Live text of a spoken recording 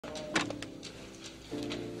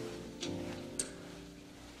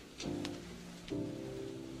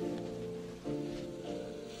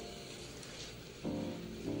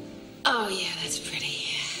that's pretty.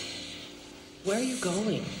 Where are you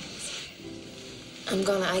going? I'm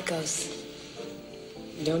going to Aiko's.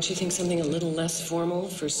 Don't you think something a little less formal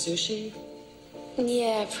for sushi?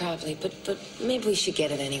 Yeah, probably, but maybe we should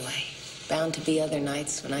get it anyway. Bound to be other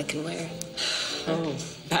nights when I can wear it. Oh,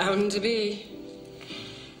 bound to be.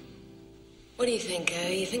 What do you think?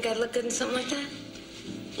 You think I'd look good in something like that?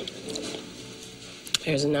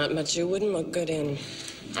 There's not much you wouldn't look good in.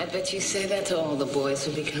 I bet you say that to all the boys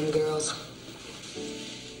who become girls.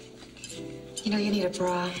 You know, you need a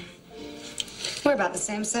bra. We're about the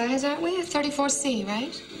same size, aren't we? 34C,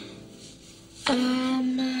 right?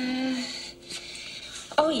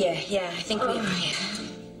 Oh, yeah, I think we are, yeah.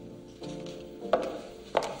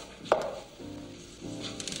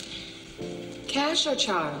 Cash or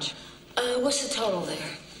charge? What's the total there?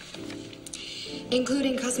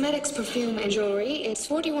 Including cosmetics, perfume, and jewelry, it's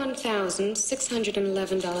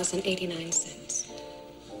 $41,611.89.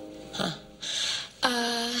 Huh.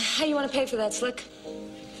 How do you want to pay for that, Slick?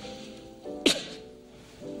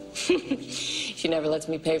 She never lets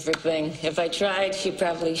me pay for a thing. If I tried, she'd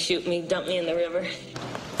probably shoot me, dump me in the river.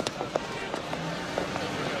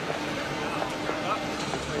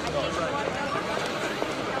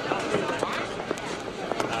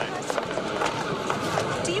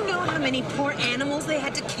 Do you know how many poor animals they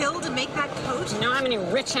had to kill to make that coat? You know how many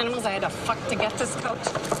rich animals I had to fuck to get this coat?